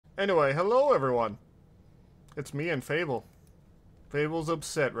Anyway, hello everyone. It's me and Fable. Fable's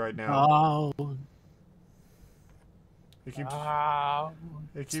upset right now. Oh. He keeps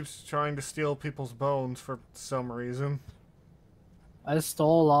trying to steal people's bones for some reason. I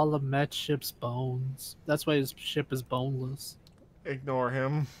stole all of Matt's ship's bones. That's why his ship is boneless. Ignore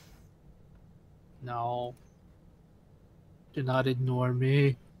him. No. Do not ignore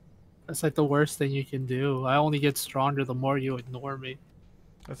me. That's like the worst thing you can do. I only get stronger the more you ignore me.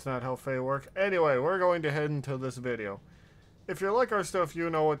 That's not how Fae works. Anyway, we're going to head into this video. If you like our stuff, you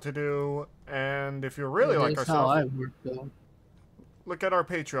know what to do. And if you really like our stuff, look at our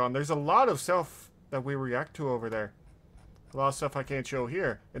Patreon. There's a lot of stuff that we react to over there. A lot of stuff I can't show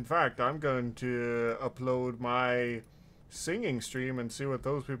here. In fact, I'm going to upload my singing stream and see what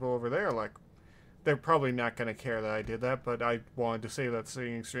those people over there like. They're probably not going to care that I did that, but I wanted to save that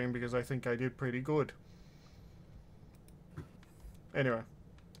singing stream because I think I did pretty good. Anyway,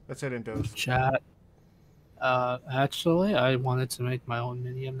 let's head into this. Chat. Actually, I wanted to make my own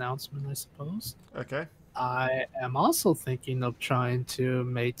mini announcement, I suppose. Okay. I am also thinking of trying to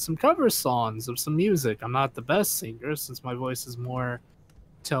make some cover songs of some music. I'm not the best singer since my voice is more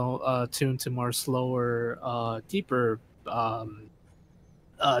tuned to more slower, deeper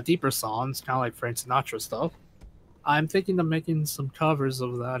songs, kind of like Frank Sinatra stuff. I'm thinking of making some covers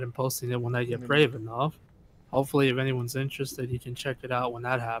of that and posting it when I get brave enough. Hopefully, if anyone's interested, you can check it out when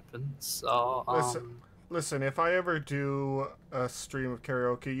that happens. So, listen, if I ever do a stream of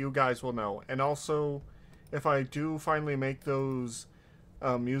karaoke, you guys will know. And also, if I do finally make those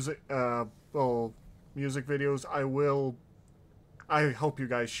music videos, I hope you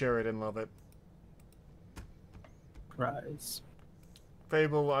guys share it and love it. Prize.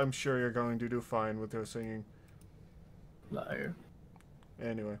 Fable, I'm sure you're going to do fine with your singing. Liar.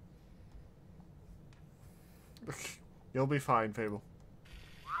 Anyway. You'll be fine, Fable.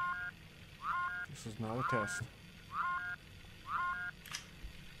 This is not a test.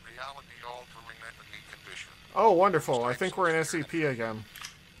 Oh, wonderful. I think we're in SCP again.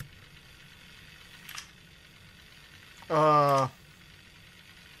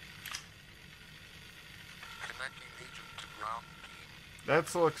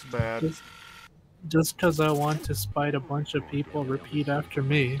 That looks bad. Just because I want to spite a bunch of people repeat after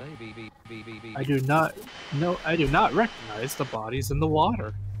me. I do not recognize the bodies in the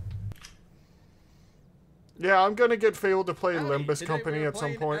water. Yeah, I'm gonna get Fable to play Limbus Company at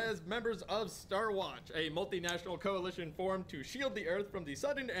some point. As members of Star Watch, a multinational coalition formed to shield the Earth from the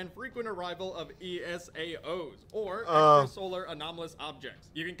sudden and frequent arrival of ESAOs, or extrasolar anomalous objects.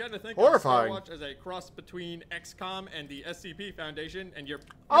 You can kind of think of Star Watch as a cross between XCOM and the SCP Foundation, and you're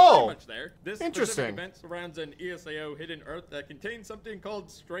pretty much there. This specific event surrounds an ESAO hidden Earth that contains something called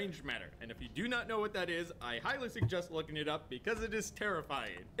strange matter, and if you do not know what that is, I highly suggest looking it up because it is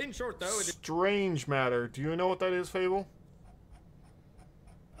terrifying. In short, though, it is strange matter. Do you know what that is, Fable?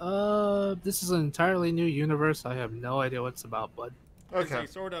 This is an entirely new universe. I have no idea what it's about, bud. Okay.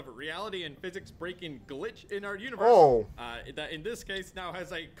 It's a sort of reality and physics breaking glitch in our universe. Oh. That in this case now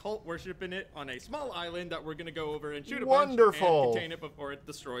has a cult worship in it on a small island that we're gonna go over and shoot a Wonderful. bunch and contain it before it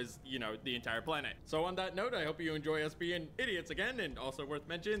destroys, you know, the entire planet. So on that note, I hope you enjoy us being idiots again, and also worth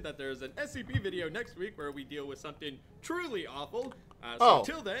mentioning that there's an SCP video next week where we deal with something truly awful. So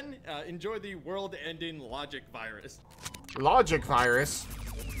until then, enjoy the world-ending logic virus. Logic virus?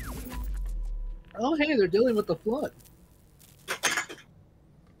 Oh, hey, they're dealing with the flood.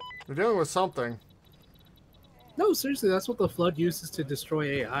 They're dealing with something. No, seriously, that's what the flood uses to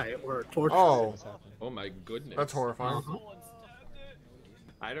destroy AI or torture. Oh my goodness. That's horrifying.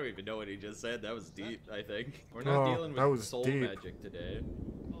 I don't even know what he just said. That was deep, I think. We're not dealing with soul magic today.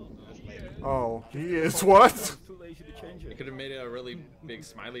 Oh, he is what? You could have made it a really big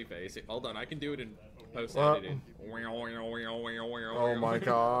smiley face. Hold on, I can do it in post-editing. Oh my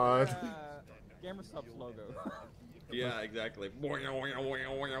god. GamerSub's logo. Yeah, exactly.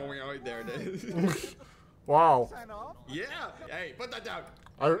 There it is. Wow. Yeah. Hey, put that down.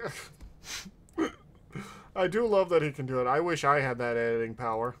 I do love that he can do it. I wish I had that editing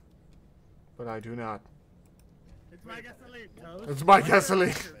power, but I do not. It's my gasoline. It's my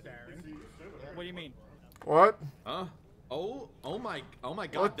gasoline. What do you mean? What? Huh? Oh my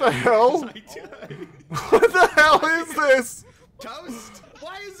god. What the hell? What the hell is this? Toast?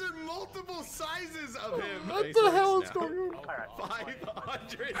 Why is there multiple sizes of him? What the hell is going on?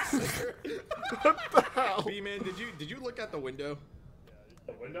 500. What the hell? B-man, did you look at the window?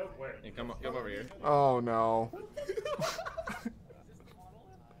 The window? Where? Hey, come over here. Oh no.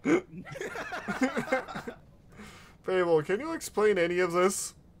 Fable, can you explain any of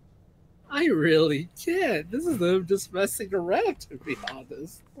this? I really can't. This is them just messing around, to be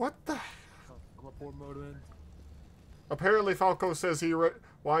honest. What the? Apparently, Falco says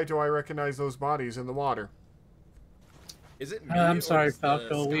why do I recognize those bodies in the water? Is it me, I'm sorry, or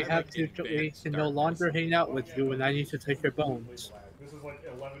Falco. We can no longer hang out with you, and I need to take your bones. This is like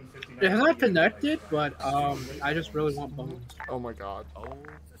 11:59. It's not connected, but I just really want bones. Oh my god. Oh.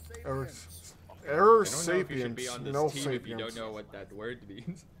 Error I don't know if you should be sapiens. on this No team sapiens. if you don't know what that word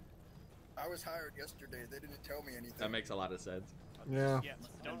means. I was hired yesterday. They didn't tell me anything. That makes a lot of sense. Yeah.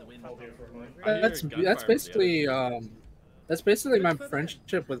 That's basically my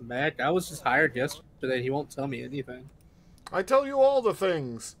friendship with Mac. I was just hired yesterday. He won't tell me anything. I tell you all the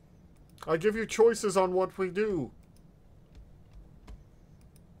things. I give you choices on what we do.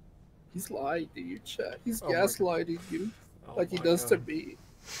 He's lying to you, Chet. He's Oh my gaslighting you, Oh like he my does God. to me.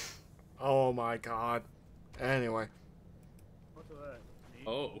 Oh my god. Anyway.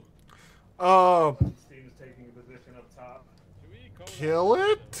 Oh. Steve is taking a position up top. Kill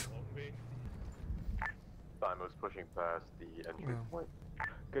it? Simo's pushing past the entry point.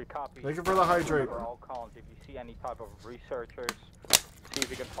 Good copy. Thank you for the hydrate. For all columns, if you see any type of researchers, see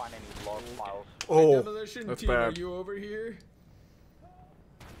if you can find any log files. Oh, Demolition that's team, bad. Are you over here?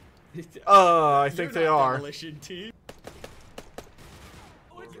 I think they You're not are. Demolition team.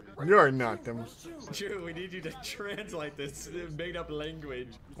 You're not them. Drew, we need you to translate this made up language.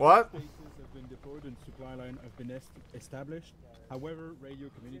 What? Bases have been deployed and supply line have been established. However, radio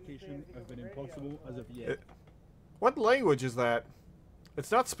communication has been impossible as of yet. What language is that? It's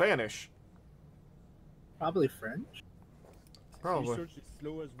not Spanish. Probably French. Probably. Research is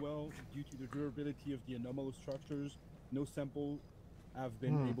slow as well due to the durability of the anomalous structures. No sample have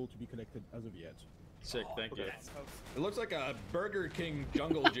been able to be collected as of yet. Sick, thank you. It looks like a Burger King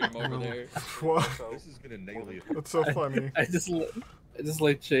jungle gym over there. What? This is gonna nail you. That's so funny. I just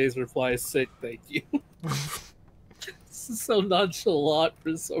like Jay's reply, sick, thank you. This is so nonchalant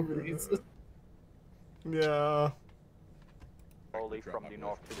for some reason. Yeah. Slowly from the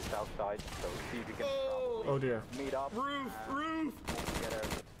north to the south side, so see if you can Oh dear. meet up. Roof! Together.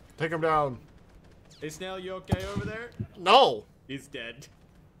 Take him down. Hey Snail, you okay over there? No! He's dead.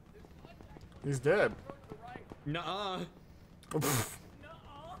 He's dead. Nuh-uh.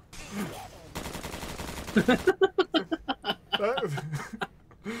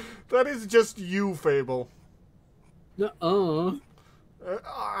 That is just you, Fable. Nuh-uh.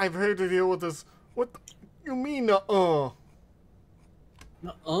 I've had to deal with this. What you mean, nuh-uh?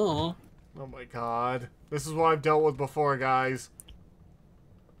 Nuh-uh. Oh my god. This is what I've dealt with before, guys.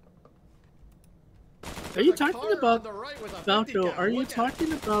 Are you talking about Falco? Are you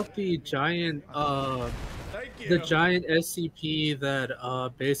talking about the giant Thank you. the giant SCP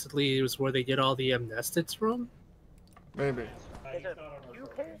that basically was where they get all the amnestics from? Maybe. Oh,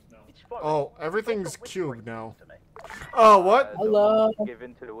 Oh, everything's cubed now. Oh, what? Hello. Give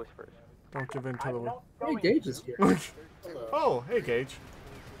in to the whispers. Don't give in to the... Hey, Gage is here. Oh, hey, Gage.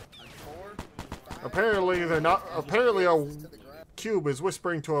 Apparently, they're not... Apparently, a cube is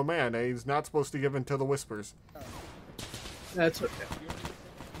whispering to a man, and he's not supposed to give in to the whispers. That's okay.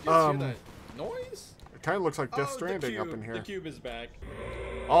 You guys hear that noise? It kind of looks like Death Oh, Stranding up in The here. cube is back.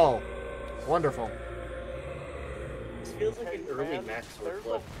 Oh, wonderful. This feels like an early Max flip.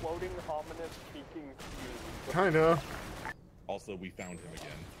 Floating ominous peeking cube. Kinda. Also, we found him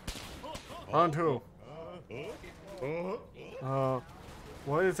again. On who?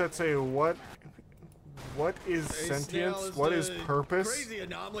 What does that say? What is Hey, sentience? Snail, What is the purpose? Crazy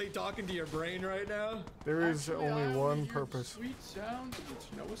anomaly talking to your brain right now. There is only one purpose. Sweet sounds, it's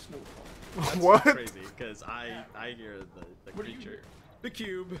no snowfall. That's What? crazy, because I hear the creature. The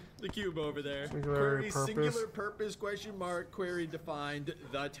cube over there. Singular Query purpose. singular purpose question mark query defined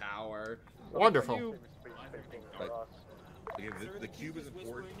the tower. Wonderful. Again, the cube is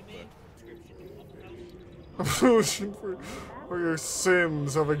important, Solution for your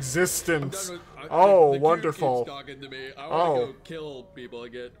sins of I'm existence. done with, Oh, the cube wonderful. keeps talking to me. I want to Oh. go kill people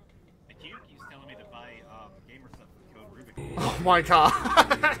again. The cube keeps telling me to buy gamer stuff with code Rubix. Oh my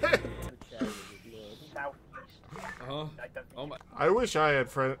god. Oh my. I wish I had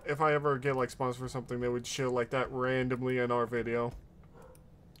friend. If I ever get like sponsors for something, they would show like that randomly in our video.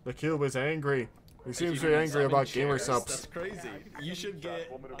 The cube is angry. He seems to be angry about gamer subs. That's crazy. You should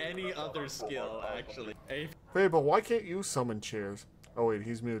get any other skill, actually. Fable, why can't you summon chairs? Oh wait,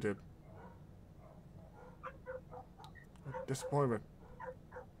 he's muted. Disappointment.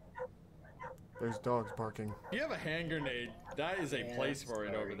 There's dogs barking. If you have a hand grenade, that is a place for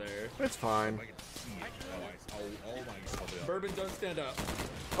it over there. It's fine. Bourbon, don't stand up.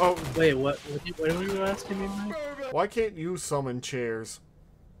 Oh, Wait, what were you asking me, Mike? why can't you summon chairs?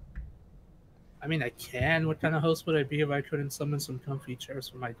 I mean, I can. What kind of host would I be if I couldn't summon some comfy chairs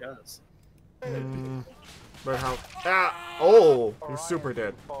for my guests? But how... Ah! Oh! He's super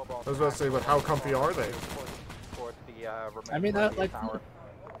dead. I was about to say, but how comfy are they? I mean, like,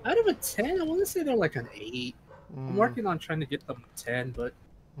 out of a 10, I want to say they're like an 8. I'm working on trying to get them a 10, but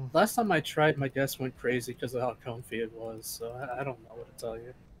last time I tried, my guests went crazy because of how comfy it was, so I don't know what to tell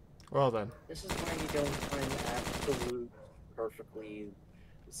you. Well then. This is why you don't find absolute, perfectly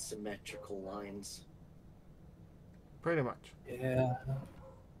symmetrical lines. Pretty much. Yeah.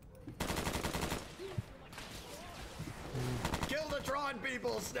 Kill the Tron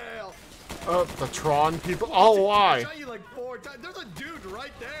people, Snail! The Tron people? Oh, why? I shot you like 4 times. There's a dude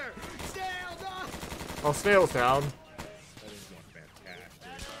right there! Snail, no! Oh, Snail's down.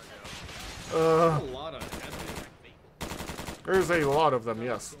 A lot of There's a lot of them,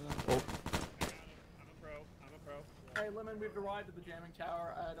 yes. Oh. I'm a pro. Hey, Lemon, we've arrived at the jamming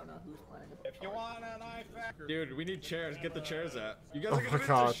tower. I don't know who's playing. If you want an knife, dude, we need chairs. Get the chairs out. You guys are gonna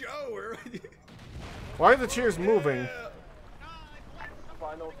miss the show. Why are the chairs moving?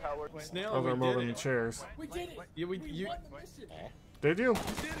 Final tower. Snail, oh, they're moving the chairs. We did it. You did you?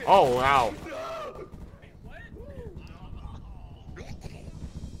 Oh, wow.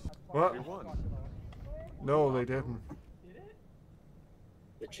 What? No, they didn't.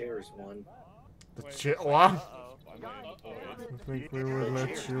 The chairs won. The chair? What? I think we would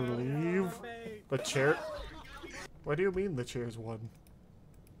let you leave. The chair? What do you mean the chairs won?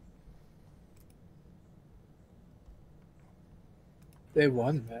 They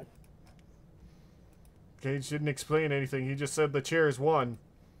won, man. Gage didn't explain anything. He just said the chairs won.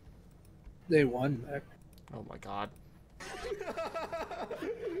 They won, Mac. Oh my god.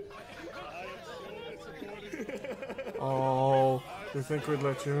 Oh, you think we'd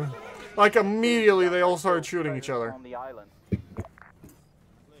let you? Like immediately, they all started shooting each other. On the island.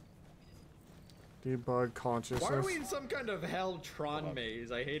 Debug consciousness. Why are we in some kind of hell Tron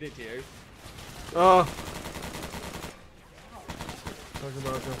maze? I hate it here. Talk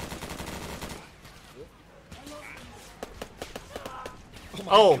about it.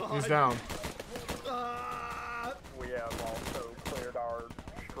 Oh, he's down. We have also cleared our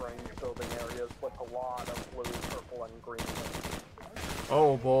strange building areas with a lot of blue, purple, and green.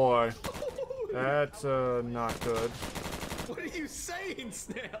 Oh boy. That's not good. What are you saying,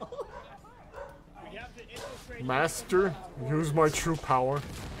 Snail? Master, use my true power.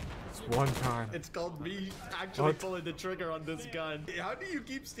 It's one time. It's called me actually pulling the trigger on this gun. How do you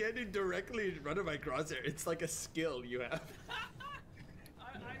keep standing directly in front of my crosshair? It's like a skill you have.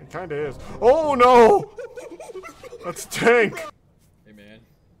 It kinda is. Oh no! That's tank! Hey man.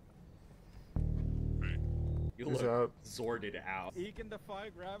 You He's look out. Zorded out. He can defy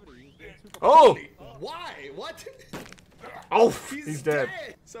gravity. Oh! Why? What? Oh! He's dead.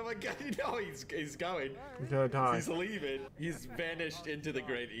 Someone got, no, he's going. He's gonna die. He's leaving. He's vanished into the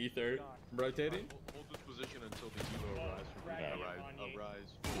great ether. Rotating? Hold this position until the hero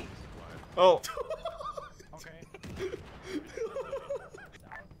arrives. Oh! Okay.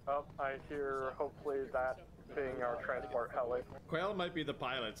 I hear hopefully that being our transport heli. Quail might be the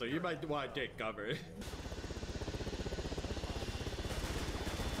pilot, so you might want to take cover.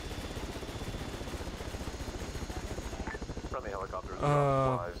 From the helicopter.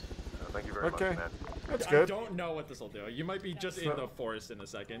 Thank you very much, okay. man. That's good. I don't know what this will do. You might be just in the forest in a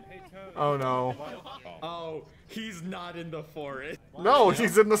second. Oh no. Oh, he's not in the forest. No,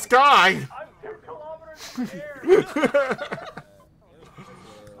 he's in the sky! I'm 2 kilometers in the air!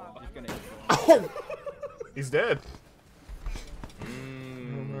 Oh! He's dead.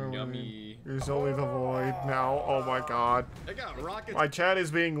 Yummy. There's only the void now. Oh my god. I got rockets. My chat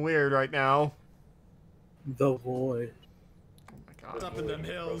is being weird right now. The void. Oh my god. Up in them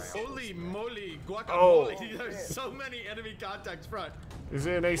hills. Holy moly, guacamole. Oh. There's so many enemy contacts front. Is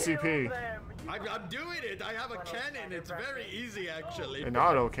it an ACP? I'm doing it. I have a cannon. It's very easy, actually. An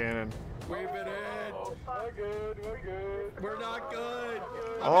auto cannon. We've been in. We're good, we're good. We're not good.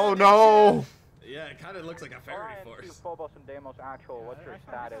 Oh no! Yeah, it kind of looks like a fairy force. Phobos and Deimos actual, what's your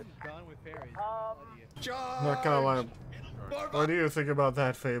status? Done with fairies. Not gonna lie. What do you think about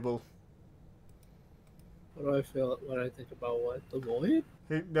that, Fable? What do I feel? What do I think about what? The void?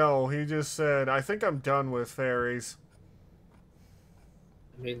 No, he just said, I think I'm done with fairies.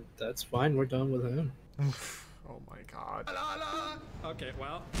 I mean, that's fine. We're done with him. Oh my god. Okay,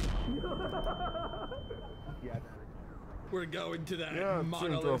 well. We're going to that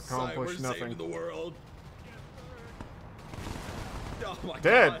monolith site. We're saving the world. Oh my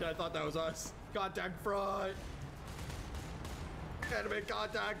god, I thought that was us. Contact front. Enemy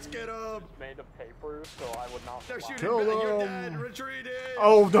contacts, get them. Made of paper, so I would not. They're shooting Kill back. You're them. dead. Retreating.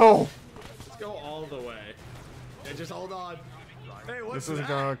 Oh no! go all the way. Yeah, just hold on. Hey, what's this isn't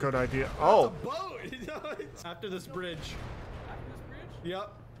that? a good idea. Oh! Boat! After this bridge.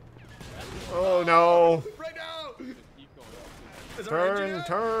 Yep. Oh no! Right now!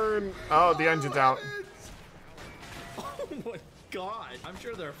 Turn! Oh, the engine's out. Oh my god! I'm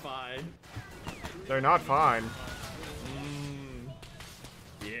sure they're fine. They're not fine.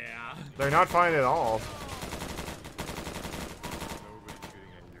 Yeah. They're not fine at all.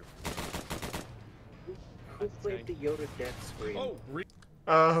 Who played the Yoda death screen?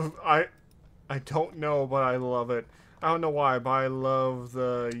 I don't know, but I love it. I don't know why, but I love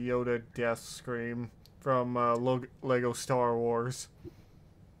the Yoda death scream from Lego Star Wars.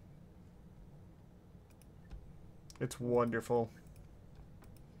 It's wonderful.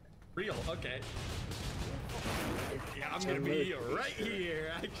 Real, okay. Yeah, I'm gonna be right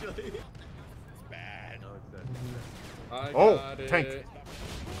here, actually. It's bad. I got it. Tank.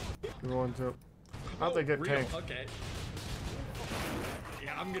 You want to? How'd they get real, tanked? Okay.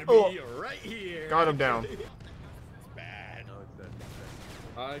 Yeah, I'm gonna be right here. Got him down. It's bad.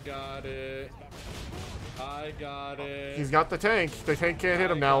 I got it. I got it. He's got the tank. The tank can't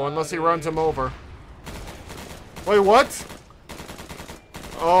hit him now unless he runs him over. Wait, what?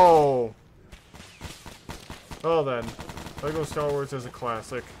 Oh. Oh then. Lego Star Wars is a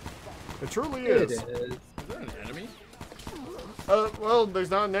classic. It truly is. Is there an enemy? Well, there's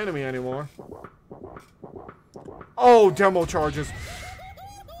not an enemy anymore. Oh, demo charges.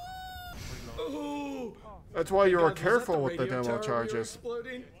 Oh, that's why you are careful with the demo charges.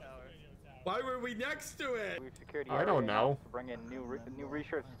 Why were we next to it? I don't know. Bring in new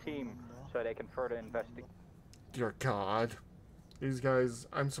research team so they can further investigate. Dear God, these guys.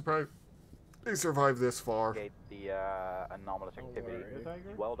 I'm surprised they survived this far. The anomalous activity.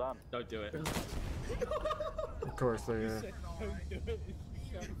 Well done. Don't do it. Of course they.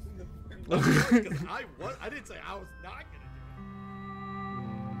 I didn't say I was not gonna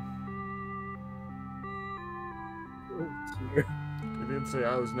do it. You didn't say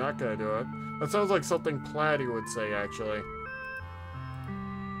I was not gonna do it. That sounds like something Platy would say, actually.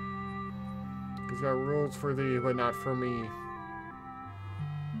 He's got rules for thee, but not for me.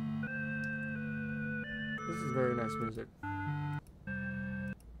 This is very nice music.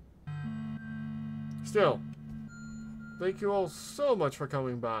 Still, thank you all so much for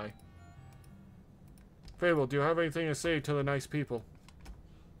coming by. Fable, do you have anything to say to the nice people?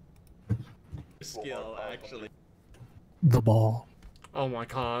 skill, actually. The ball. Oh my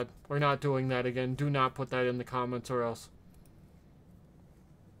God. We're not doing that again. Do not put that in the comments or else.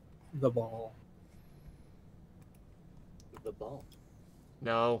 The ball. The ball.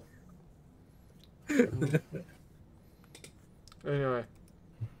 No. Anyway.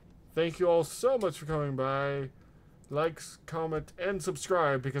 Thank you all so much for coming by. Like, comment, and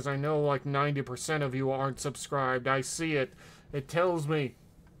subscribe, because I know like 90% of you aren't subscribed. I see it. It tells me.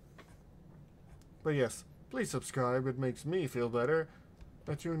 But yes, please subscribe. It makes me feel better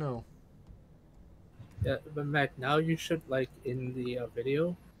that you know. Yeah, but Mac, now you should, like, in the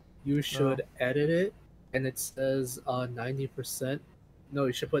video, you should edit it, and it says 90%. No,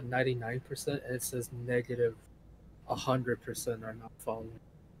 you should put 99%, and it says negative 100% are not following.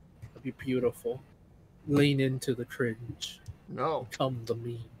 That'd be beautiful. Lean into the cringe. No. Become the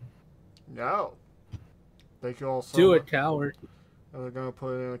meme. No. Thank you all so much. Do much. it, coward. I'm going to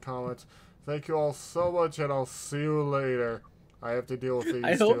put it in the comments. Thank you all so much, and I'll see you later. I have to deal with these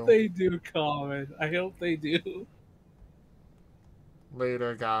I hope they do comment. I hope they do.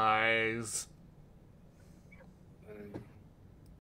 Later, guys.